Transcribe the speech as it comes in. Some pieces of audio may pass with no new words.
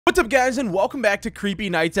What's up, guys, and welcome back to Creepy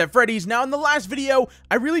Nights at Freddy's. Now, in the last video,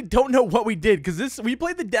 I really don't know what we did, because we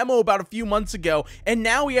played the demo about a few months ago, and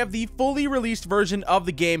now we have the fully released version of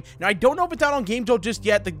the game. Now, I don't know if it's out on GameJolt just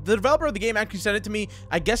yet. The developer of the game actually sent it to me,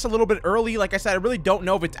 I guess, a little bit early. Like I said, I really don't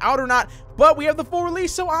know if it's out or not, but we have the full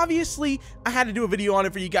release, so obviously, I had to do a video on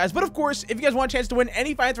it for you guys. But, of course, if you guys want a chance to win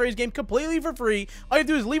any Five Nights at Freddy's game completely for free, all you have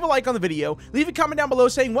to do is leave a like on the video, leave a comment down below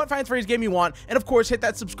saying what Five Nights at Freddy's game you want, and, of course, hit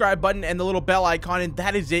that subscribe button and the little bell icon, and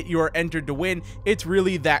that is it. You are entered to win. It's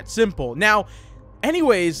really that simple. Now,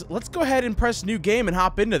 anyways, let's go ahead and press new game and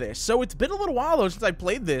hop into this. So it's been a little while though since I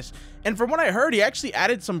played this, and from what I heard, he actually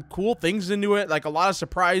added some cool things into it, like a lot of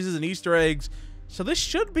surprises and Easter eggs. So this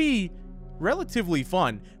should be relatively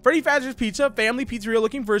fun. Freddy Fazbear's Pizza, family pizzeria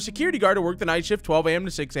looking for a security guard to work the night shift, 12 a.m.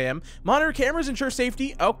 to 6 a.m. Monitor cameras, ensure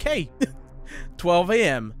safety. Okay. 12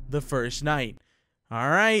 a.m. the first night. All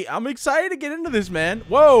right, I'm excited to get into this, man.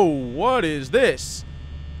 Whoa, what is this?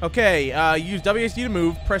 Okay, use WASD to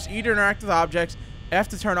move, press E to interact with objects, F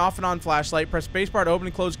to turn off and on flashlight, press spacebar to open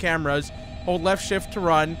and close cameras, hold left shift to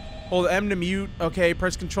run, hold M to mute, okay,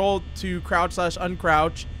 press control to crouch /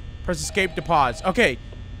 uncrouch, press escape to pause. Okay,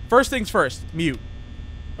 first things first, mute.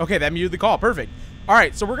 Okay, that muted the call, perfect.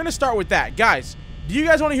 Alright, so we're gonna start with that. Guys, do you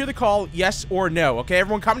guys want to hear the call, yes or no? Okay,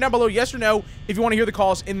 everyone comment down below yes or no if you want to hear the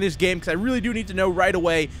calls in this game, because I really do need to know right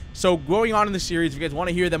away. So going on in the series, if you guys want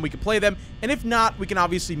to hear them, we can play them, and if not, we can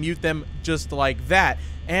obviously mute them just like that.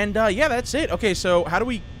 And yeah, that's it. Okay, so how do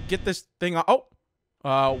we get this thing on?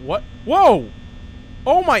 Oh, what? Whoa!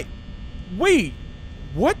 Oh my, wait,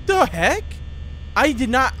 what the heck? I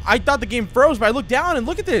thought the game froze, but I looked down and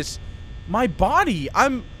look at this. My body,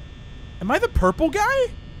 am I the purple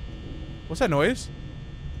guy? What's that noise?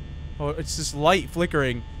 Oh, it's this light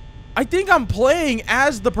flickering. I think I'm playing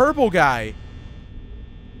as the purple guy.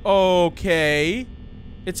 Okay.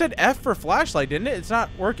 It said F for flashlight, didn't it? It's not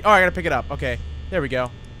working. Oh, I gotta pick it up. Okay. There we go.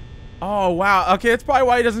 Oh, wow. Okay, that's probably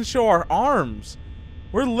why it doesn't show our arms.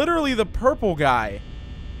 We're literally the purple guy.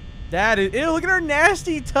 That is... Ew, look at our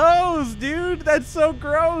nasty toes, dude. That's so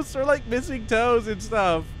gross. We're like missing toes and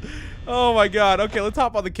stuff. Oh my god. Okay, let's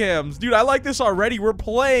hop on the cams. Dude, I like this already. We're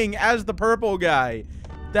playing as the purple guy.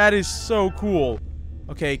 That is so cool.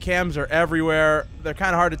 Okay, cams are everywhere. They're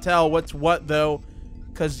kind of hard to tell what's what, though.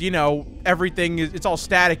 Because, you know, everything is... It's all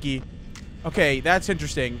staticky. Okay, that's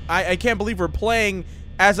interesting. I can't believe we're playing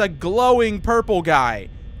as a glowing purple guy.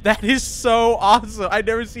 That is so awesome. I've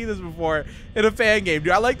never seen this before in a fan game.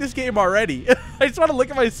 Dude, I like this game already. I just want to look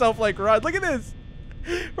at myself like run. Look at this.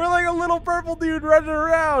 We're like a little purple dude running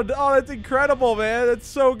around. Oh, that's incredible, man. That's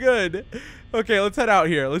so good. Okay, let's head out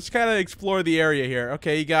here. Let's kind of explore the area here.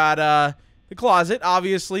 Okay, you got the closet,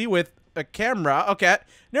 obviously, with a camera. Okay.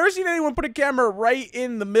 Never seen anyone put a camera right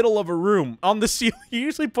in the middle of a room on the ceiling. You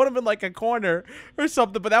usually put them in like a corner or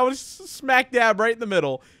something, but that was smack dab right in the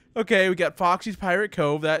middle. Okay, we got Foxy's Pirate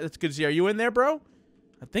Cove. That's good to see. Are you in there, bro?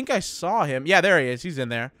 I think I saw him. Yeah, there he is. He's in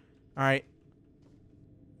there. All right.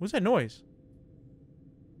 What's that noise?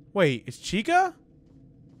 Wait, is Chica?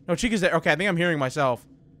 No, Chica's there. Okay, I think I'm hearing myself.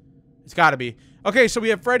 It's gotta be. Okay, so we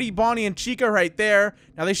have Freddy, Bonnie, and Chica right there.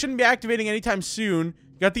 Now, they shouldn't be activating anytime soon.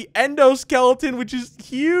 You got the endoskeleton, which is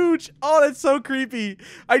huge. Oh, that's so creepy.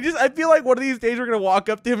 I feel like one of these days we're gonna walk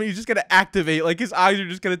up to him and he's just gonna activate. Like, his eyes are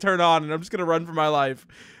just gonna turn on and I'm just gonna run for my life.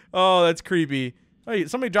 Oh, that's creepy. Wait,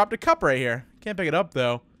 somebody dropped a cup right here. Can't pick it up,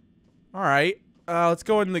 though. All right. Let's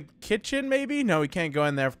go in the kitchen, maybe? No, we can't go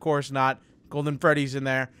in there. Of course not. Golden Freddy's in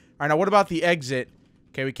there. All right, now what about the exit?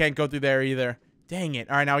 Okay, we can't go through there either. Dang it.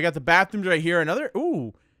 All right, now we got the bathrooms right here. Another...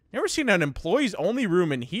 Ooh, never seen an employees-only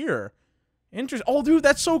room in here. Interesting. Oh, dude,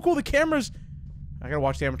 that's so cool. The cameras... I gotta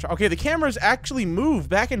watch the animatronics. Okay, the cameras actually move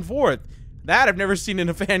back and forth. That I've never seen in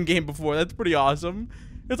a fan game before. That's pretty awesome.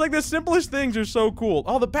 It's like the simplest things are so cool.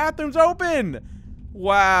 Oh, the bathroom's open.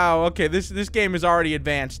 Wow. Okay, this game is already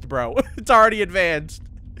advanced, bro. It's already advanced.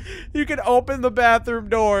 You can open the bathroom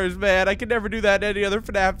doors, man. I could never do that in any other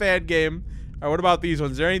FNAF fan game. All right, what about these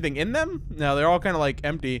ones? Is there anything in them? No, they're all kind of like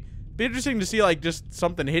empty. Be interesting to see like just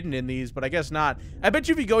something hidden in these, but I guess not. I bet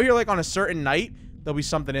you if you go here like on a certain night, there'll be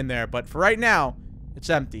something in there. But for right now, it's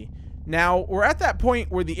empty. Now, we're at that point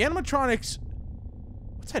where the animatronics...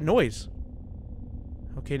 What's that noise?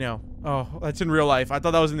 Okay, no. Oh, that's in real life. I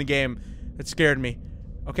thought that was in the game. It scared me.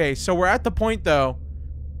 Okay, so we're at the point, though,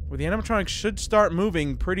 where the animatronics should start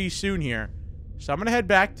moving pretty soon here. So I'm going to head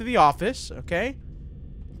back to the office, okay?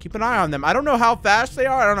 Keep an eye on them. I don't know how fast they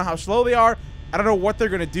are. I don't know how slow they are. I don't know what they're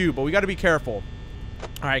going to do, but we got to be careful.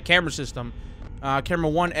 All right, camera system. Camera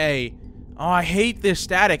 1A. Oh, I hate this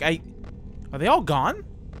static. Are they all gone?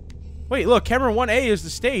 Wait, look, camera 1A is the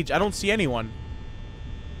stage. I don't see anyone.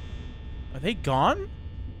 Are they gone?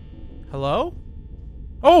 Hello?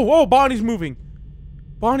 Oh, whoa, Bonnie's moving.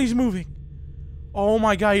 Bonnie's moving. Oh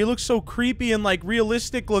my god, he looks so creepy and like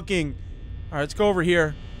realistic looking. All right, let's go over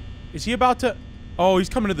here. Is he about to... Oh, he's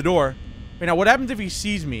coming to the door. Wait, now what happens if he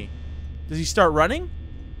sees me? Does he start running?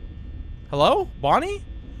 Hello? Bonnie?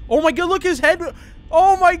 Oh my god, look, his head...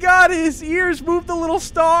 Oh my god, his ears moved the little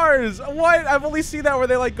stars. What? I've only seen that where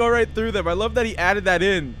they like go right through them. I love that he added that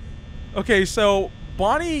in. Okay, so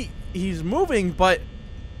Bonnie, he's moving, but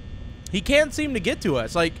he can't seem to get to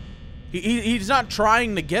us. Like, he's not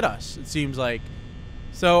trying to get us, it seems like.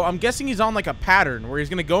 So I'm guessing he's on like a pattern where he's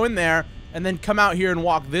going to go in there and then come out here and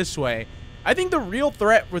walk this way. I think the real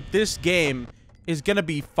threat with this game is going to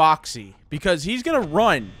be Foxy, because he's going to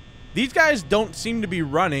run. These guys don't seem to be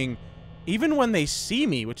running even when they see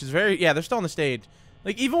me, which is very... Yeah, they're still on the stage.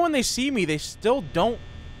 Like, even when they see me, they still don't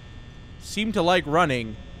seem to like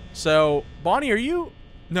running. So, Bonnie, are you...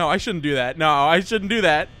 No, I shouldn't do that. No, I shouldn't do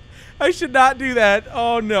that. I should not do that.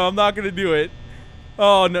 Oh, no, I'm not going to do it.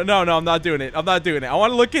 Oh, no, I'm not doing it. I'm not doing it. I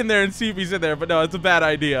want to look in there and see if he's in there, but no, it's a bad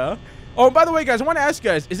idea. Oh, by the way, guys, I want to ask you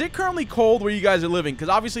guys, is it currently cold where you guys are living? Because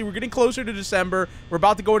obviously we're getting closer to December. We're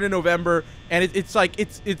about to go into November, and it's like,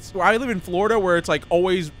 it's where I live in Florida, where it's like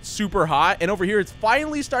always super hot, and over here it's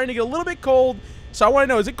finally starting to get a little bit cold. So I want to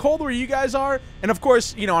know, is it cold where you guys are? And of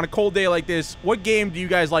course, you know, on a cold day like this, what game do you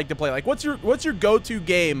guys like to play? Like, what's your go-to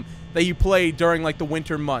game that you play during like the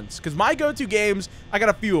winter months? Because my go-to games, I got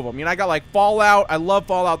a few of them. You know, I got like Fallout. I love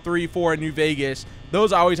Fallout 3, 4, and New Vegas.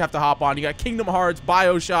 Those I always have to hop on. You got Kingdom Hearts,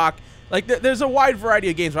 BioShock. Like, there's a wide variety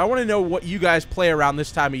of games, but I want to know what you guys play around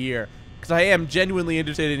this time of year, because I am genuinely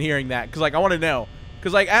interested in hearing that, because, like, I want to know.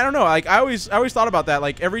 Because, like, I don't know, like, I always thought about that.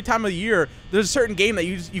 Like, every time of the year, there's a certain game that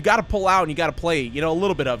you got to pull out and you got to play, you know, a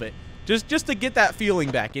little bit of it. Just to get that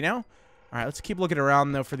feeling back, you know? All right, let's keep looking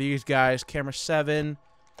around, though, for these guys. Camera 7.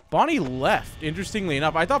 Bonnie left, interestingly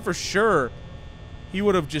enough. I thought for sure he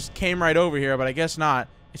would have just came right over here, but I guess not.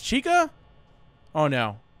 Is Chica? Oh,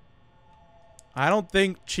 no. I don't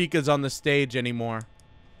think Chica's on the stage anymore.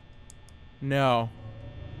 No.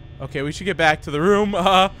 Okay, we should get back to the room.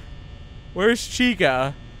 Where's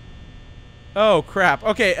Chica? Oh, crap.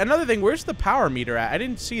 Okay, another thing. Where's the power meter at? I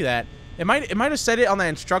didn't see that. It might have said it on the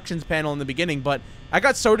instructions panel in the beginning, but I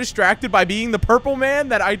got so distracted by being the purple man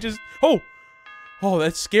that I just... Oh! Oh,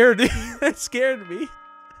 that scared me. That scared me.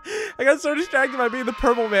 I got so distracted by being the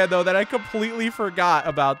purple man, though, that I completely forgot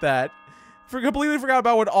about that. Completely forgot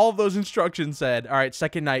about what all of those instructions said. All right,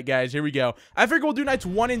 second night, guys. Here we go. I figure we'll do nights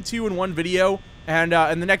 1 and 2 in one video, and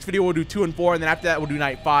in the next video we'll do 2 and 4, and then after that we'll do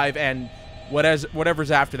night 5 and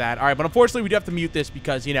whatever's after that. All right, but unfortunately we do have to mute this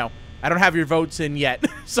because, you know, I don't have your votes in yet,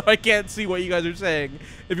 so I can't see what you guys are saying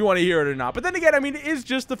if you want to hear it or not. But then again, I mean, it is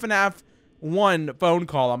just the FNAF 1 phone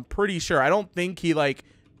call. I'm pretty sure. I don't think he like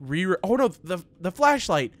oh no, the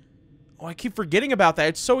flashlight. Oh, I keep forgetting about that.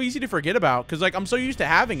 It's so easy to forget about because like I'm so used to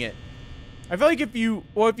having it. I feel like if you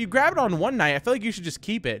grab it on one night, I feel like you should just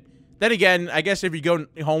keep it. Then again, I guess if you go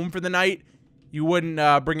home for the night, you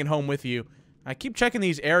wouldn't bring it home with you. I keep checking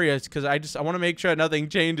these areas because I want to make sure nothing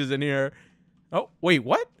changes in here. Oh, wait,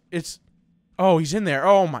 what? Oh, he's in there.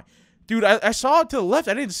 Oh, my. Dude, I saw it to the left.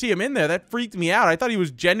 I didn't see him in there. That freaked me out. I thought he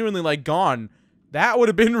was genuinely, like, gone. That would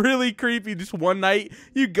have been really creepy. Just one night,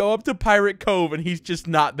 you go up to Pirate Cove and he's just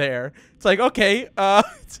not there. It's like, okay, I'm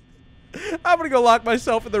gonna go lock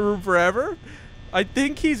myself in the room forever. I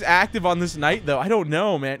think he's active on this night, though. I don't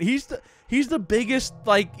know, man. He's the biggest,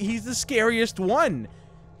 like, he's the scariest one.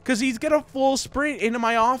 Because he's got a full sprint into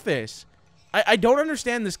my office. I don't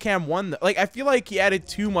understand this cam 1. Like, I feel like he added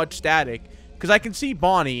too much static. Because I can see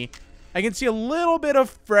Bonnie. I can see a little bit of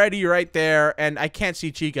Freddy right there. And I can't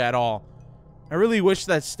see Chica at all. I really wish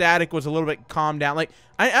that static was a little bit calmed down. Like,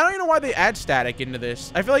 I don't even know why they add static into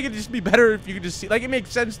this. I feel like it'd just be better if you could just see. Like, it makes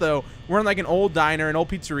sense, though. We're in, like, an old diner, an old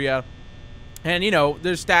pizzeria. And, you know,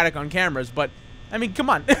 there's static on cameras. But, I mean, come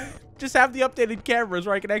on. Just have the updated cameras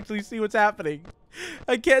where I can actually see what's happening.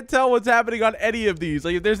 I can't tell what's happening on any of these.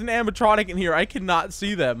 Like, if there's an animatronic in here, I cannot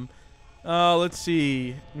see them. Let's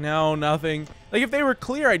see. No, nothing. Like, if they were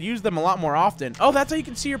clear, I'd use them a lot more often. Oh, that's how you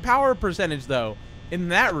can see your power percentage, though. In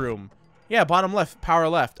that room. Yeah, bottom left, power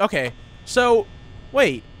left. Okay, so,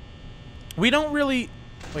 wait. We don't really...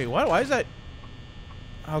 Wait, what? Why is that...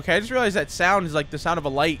 Okay, I just realized that sound is like the sound of a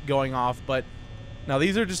light going off, but... No,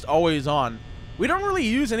 these are just always on. We don't really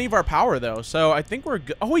use any of our power, though, so I think we're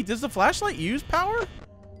good. Oh, wait, does the flashlight use power?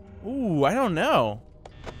 Ooh, I don't know.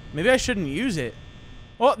 Maybe I shouldn't use it.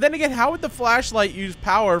 Well, then again, how would the flashlight use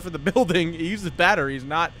power for the building? It uses batteries,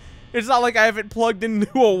 not... It's not like I have it plugged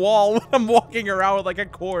into a wall when I'm walking around with, like, a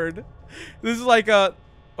cord. This is like a...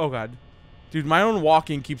 Oh, God. Dude, my own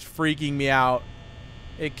walking keeps freaking me out.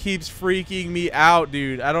 It keeps freaking me out,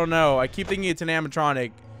 dude. I don't know. I keep thinking it's an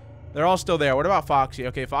animatronic. They're all still there. What about Foxy?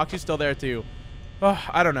 Okay, Foxy's still there too. Oh,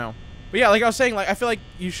 I don't know. But yeah, like I was saying, like I feel like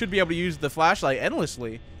you should be able to use the flashlight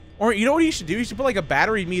endlessly. Or you know what you should do? You should put like a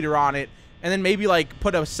battery meter on it, and then maybe like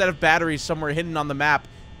put a set of batteries somewhere hidden on the map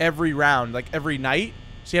every round, like every night.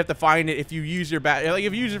 So you have to find it if you use your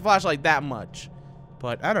if you use your flashlight that much.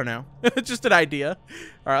 But I don't know. It's just an idea.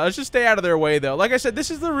 All right, let's just stay out of their way though. Like I said, this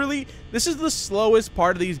is the slowest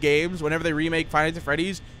part of these games whenever they remake Five Nights at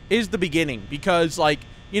Freddy's is the beginning, because like,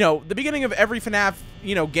 you know, the beginning of every FNAF,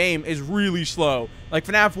 you know, game is really slow. Like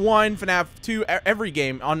FNAF 1, FNAF 2, every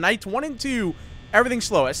game on nights 1 and 2, everything's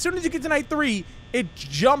slow. As soon as you get to night 3, it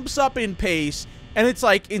jumps up in pace and it's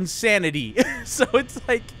like insanity. So it's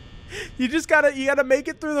like you gotta make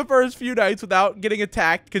it through the first few nights without getting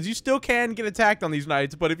attacked, because you still can get attacked on these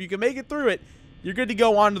nights, but if you can make it through it, you're good to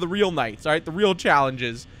go on to the real nights, all right, the real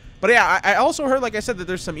challenges. But yeah, I also heard, like I said, that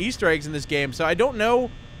there's some Easter eggs in this game, so I don't know.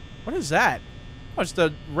 What is that? Oh, it's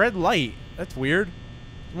the red light. That's weird.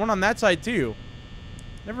 There's one on that side too.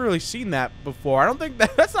 Never really seen that before. I don't think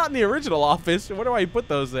that's not in the original office. Why do I put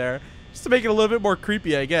those there? Just to make it a little bit more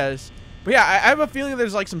creepy, I guess. But yeah, I have a feeling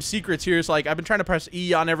there's like some secrets here. So like I've been trying to press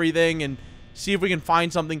E on everything and see if we can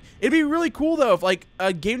find something. It'd be really cool though if like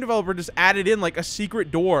a game developer just added in like a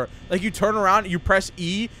secret door. Like you turn around, you press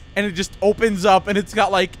E, and it just opens up, and it's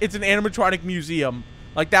got like, it's an animatronic museum.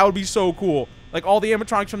 Like that would be so cool. Like all the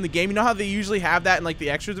animatronics from the game. You know how they usually have that in like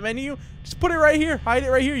the extras menu? Just put it right here. Hide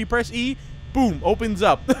it right here. You press E, boom, opens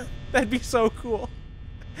up. That'd be so cool.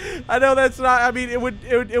 I know that's not, I mean, it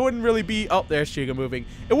wouldn't really be, oh, there's Chica moving.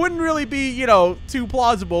 It wouldn't really be, you know, too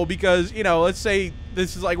plausible because, you know, let's say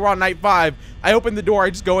this is like we're on night 5. I open the door, I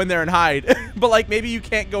just go in there and hide. But like maybe you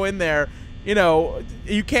can't go in there, you know,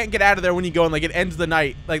 you can't get out of there when you go in, like it ends the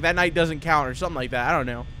night. Like that night doesn't count or something like that. I don't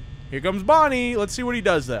know. Here comes Bonnie. Let's see what he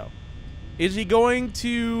does though. Is he going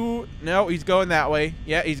to, no, he's going that way.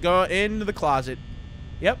 Yeah, he's going into the closet.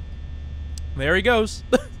 Yep. There he goes.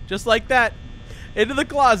 Just like that. Into the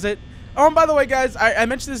closet. Oh, and by the way, guys, I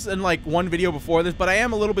mentioned this in like one video before this, but I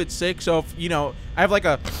am a little bit sick. So if, you know, I have like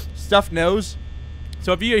a stuffed nose.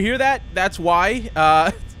 So if you hear that, that's why.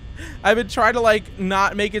 I've been trying to like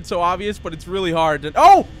not make it so obvious, but it's really hard.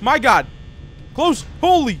 Oh my God. Close.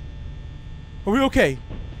 Holy. Are we okay?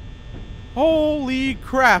 Holy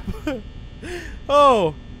crap.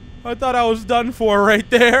 Oh, I thought I was done for right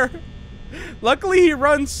there. Luckily he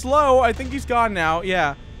runs slow. I think he's gone now.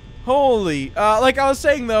 Yeah. Holy, like I was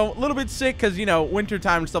saying though, a little bit sick because, you know, winter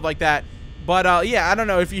time and stuff like that. But yeah, I don't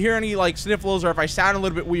know if you hear any like sniffles or if I sound a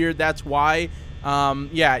little bit weird, that's why.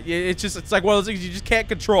 Yeah, it's like one of those things you just can't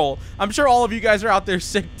control. I'm sure all of you guys are out there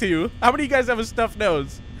sick too. How many of you guys have a stuffed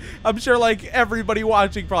nose? I'm sure like everybody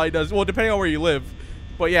watching probably does. Well, depending on where you live.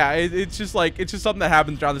 But yeah, it's just something that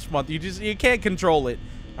happens around this month. You can't control it.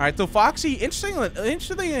 All right, so Foxy,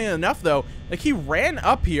 interestingly enough though, like he ran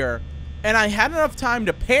up here. And I had enough time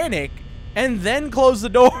to panic and then close the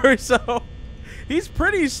door, so he's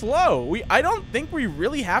pretty slow. I don't think we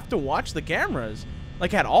really have to watch the cameras,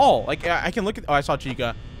 like at all. Like I can look at, oh, I saw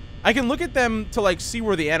Chica. I can look at them to like see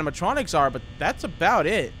where the animatronics are, but that's about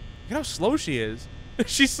it. Look at how slow she is.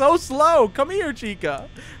 She's so slow. Come here, Chica.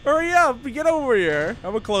 Hurry up, get over here.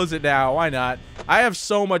 I'm gonna close it now. Why not? I have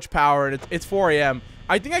so much power, and it's 4 a.m.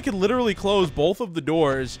 I think I could literally close both of the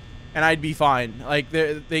doors and I'd be fine. Like,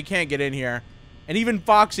 they can't get in here. And even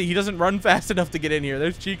Foxy, he doesn't run fast enough to get in here.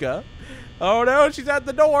 There's Chica. Oh, no, she's at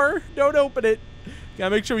the door. Don't open it.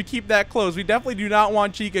 Gotta make sure we keep that closed. We definitely do not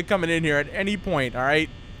want Chica coming in here at any point, all right?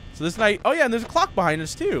 So this night... Oh, yeah, and there's a clock behind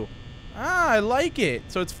us, too. Ah, I like it.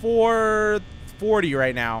 So it's 4:40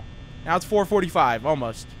 right now. Now it's 4:45,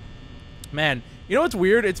 almost. Man, you know what's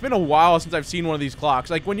weird? It's been a while since I've seen one of these clocks.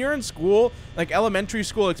 Like, when you're in school, like elementary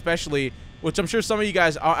school especially... which I'm sure some of you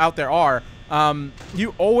guys out there are,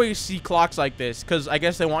 you always see clocks like this because I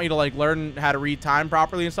guess they want you to like learn how to read time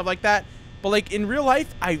properly and stuff like that. But like in real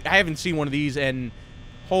life, I haven't seen one of these in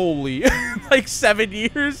holy like 7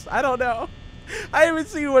 years. I don't know. I haven't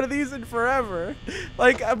seen one of these in forever.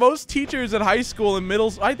 Like most teachers in high school and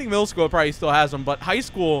I think middle school probably still has them, but high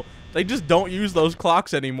school, they just don't use those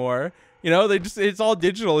clocks anymore. You know, it's all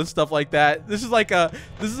digital and stuff like that. This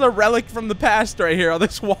is a relic from the past right here on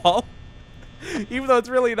this wall. Even though it's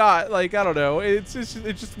really not, like, I don't know. It's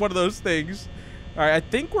just one of those things. All right, I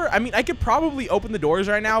think I mean, I could probably open the doors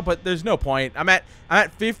right now, but there's no point. I'm at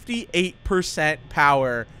 58%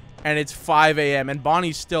 power, and it's 5 a.m., and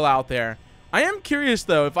Bonnie's still out there. I am curious,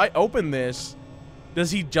 though, if I open this,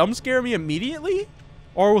 does he jump scare me immediately?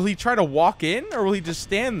 Or will he try to walk in, or will he just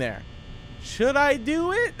stand there? Should I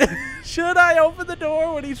do it? Should I open the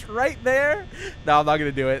door when he's right there? No, I'm not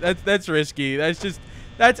gonna do it. That's risky. That's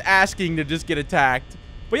asking to just get attacked.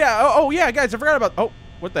 But yeah, oh yeah, guys, I forgot about. Oh,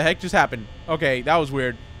 what the heck just happened? Okay, that was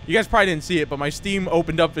weird. You guys probably didn't see it, but my Steam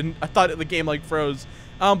opened up and I thought the game like froze.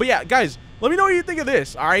 But yeah, guys, let me know what you think of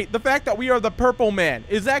this. All right, the fact that we are the Purple Man,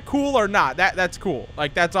 is that cool or not? That's cool.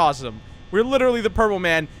 Like, that's awesome. We're literally the Purple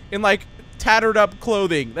Man in like tattered up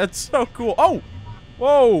clothing. That's so cool. Oh,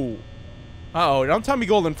 whoa. Uh-oh, don't tell me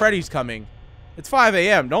Golden Freddy's coming. It's 5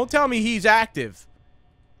 a.m. Don't tell me he's active.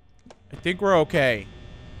 I think we're okay.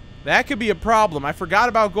 That could be a problem. I forgot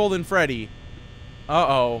about Golden Freddy.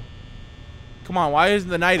 Uh-oh. Come on, why isn't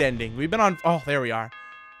the night ending? We've been on... Oh, there we are.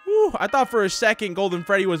 Whew, I thought for a second Golden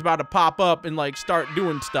Freddy was about to pop up and, like, start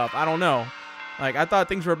doing stuff. I don't know. Like, I thought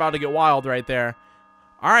things were about to get wild right there.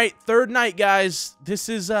 All right, third night, guys. This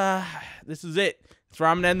is it. That's where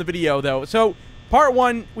I'm going to end the video, though. So... Part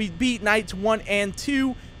 1, we beat nights 1 and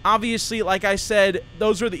 2. Obviously, like I said,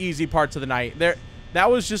 those were the easy parts of the night.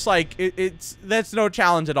 That was just like, that's no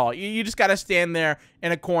challenge at all. You just got to stand there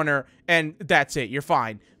in a corner, and that's it. You're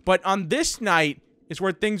fine. But on this night is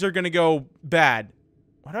where things are going to go bad.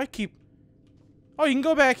 Why do I keep... Oh, you can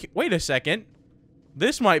go back... Wait a second.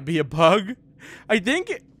 This might be a bug. I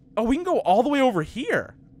think... Oh, we can go all the way over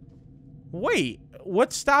here. Wait,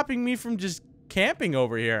 what's stopping me from just camping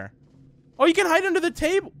over here? Oh, you can hide under the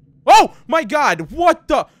table. Oh, my God. What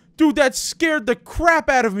the? Dude, that scared the crap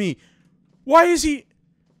out of me. Why is he...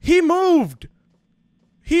 He moved.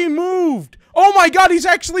 He moved. Oh, my God. He's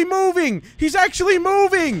actually moving. He's actually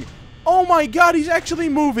moving. Oh, my God. He's actually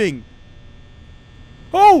moving.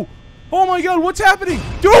 Oh. Oh, my God. What's happening?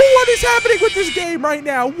 Dude, what is happening with this game right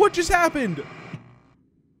now? What just happened?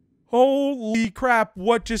 Holy crap.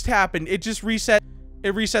 What just happened? It just reset.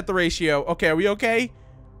 It reset the ratio. Okay, are we okay?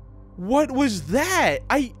 What was that?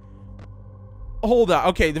 Hold on.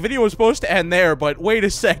 Okay, the video was supposed to end there, but wait a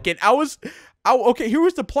second. Okay, here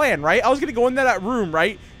was the plan, right? I was gonna go into that room,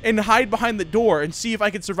 right? And hide behind the door and see if I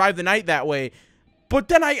could survive the night that way. But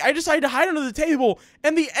then I decided to hide under the table,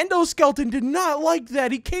 and the endoskeleton did not like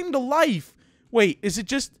that. He came to life. Wait, is it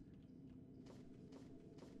just...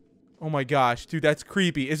 Oh my gosh, dude, that's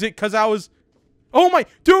creepy. Is it because I was... Oh my...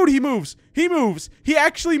 Dude, he moves. He moves. He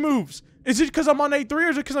actually moves. Is it because I'm on night 3 or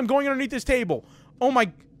is it because I'm going underneath this table? Oh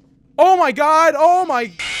my... Oh my God. Oh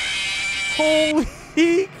my...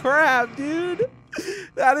 Holy crap, dude.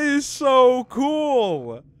 That is so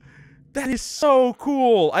cool. That is so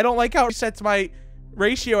cool. I don't like how it resets my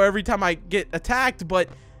ratio every time I get attacked, but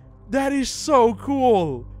that is so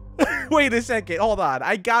cool. Wait a second. Hold on.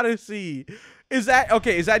 I gotta see. Is that...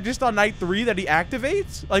 Okay, is that just on night 3 that he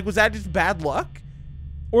activates? Like, was that just bad luck?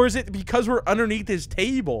 Or is it because we're underneath his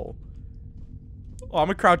table? Oh, I'm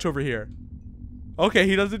gonna crouch over here. Okay,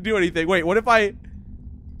 he doesn't do anything. Wait, what if I...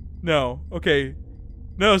 No. Okay.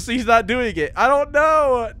 No, see, he's not doing it. I don't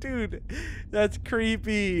know. Dude, that's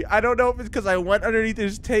creepy. I don't know if it's because I went underneath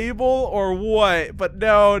his table or what, but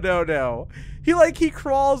no, no, no. He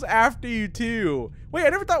crawls after you, too. Wait, I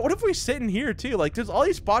never thought... What if we sit in here, too? Like, there's all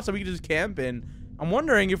these spots that we can just camp in. I'm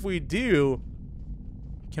wondering if we do...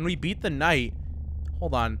 Can we beat the night?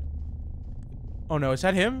 Hold on. Oh, no. Is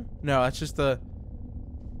that him? No, that's just the...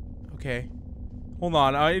 Okay. Hold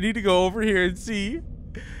on. I need to go over here and see.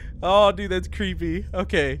 Oh, dude, that's creepy.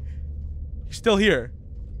 Okay. He's still here.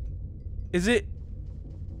 Is it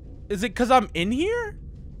because I'm in here?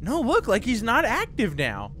 No, look, like he's not active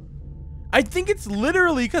now. I think it's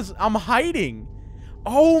literally because I'm hiding.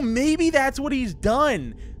 Oh, maybe that's what he's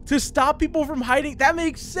done. To stop people from hiding. That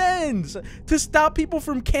makes sense. To stop people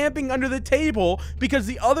from camping under the table, because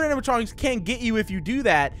the other animatronics can't get you if you do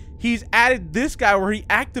that. He's added this guy where he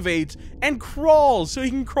activates and crawls, so he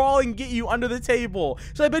can crawl and get you under the table.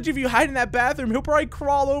 So I bet you if you hide in that bathroom, he'll probably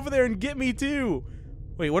crawl over there and get me too.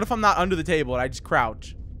 Wait, what if I'm not under the table and I just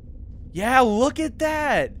crouch? Yeah, look at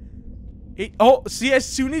that. Oh, see, as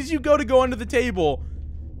soon as you go under the table,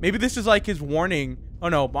 maybe this is like his warning. Oh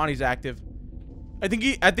no, Bonnie's active. I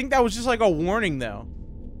think that was just like a warning though.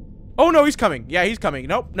 Oh no, he's coming. Yeah, he's coming.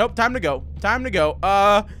 Nope, nope, time to go. Time to go.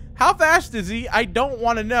 How fast is he? I don't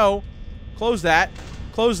want to know. Close that.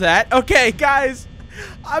 Close that. Okay, guys.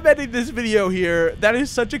 I'm ending this video here. That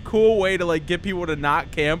is such a cool way to like get people to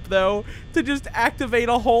not camp though. To just activate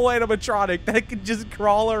a whole animatronic that can just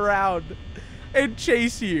crawl around and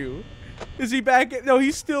chase you. Is he back? No,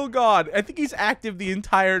 he's still gone. I think he's active the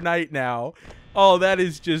entire night now. Oh, that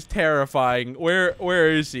is just terrifying.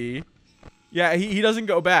 Where is he? Yeah, he doesn't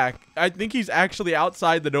go back. I think he's actually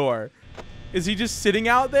outside the door. Is he just sitting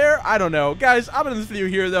out there? I don't know. Guys, I'm in this video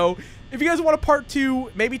here, though. If you guys want a part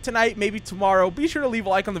 2, maybe tonight, maybe tomorrow, be sure to leave a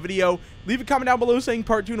like on the video. Leave a comment down below saying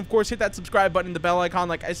part 2. And, of course, hit that subscribe button and the bell icon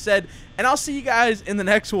like I said. And I'll see you guys in the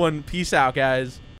next one. Peace out, guys.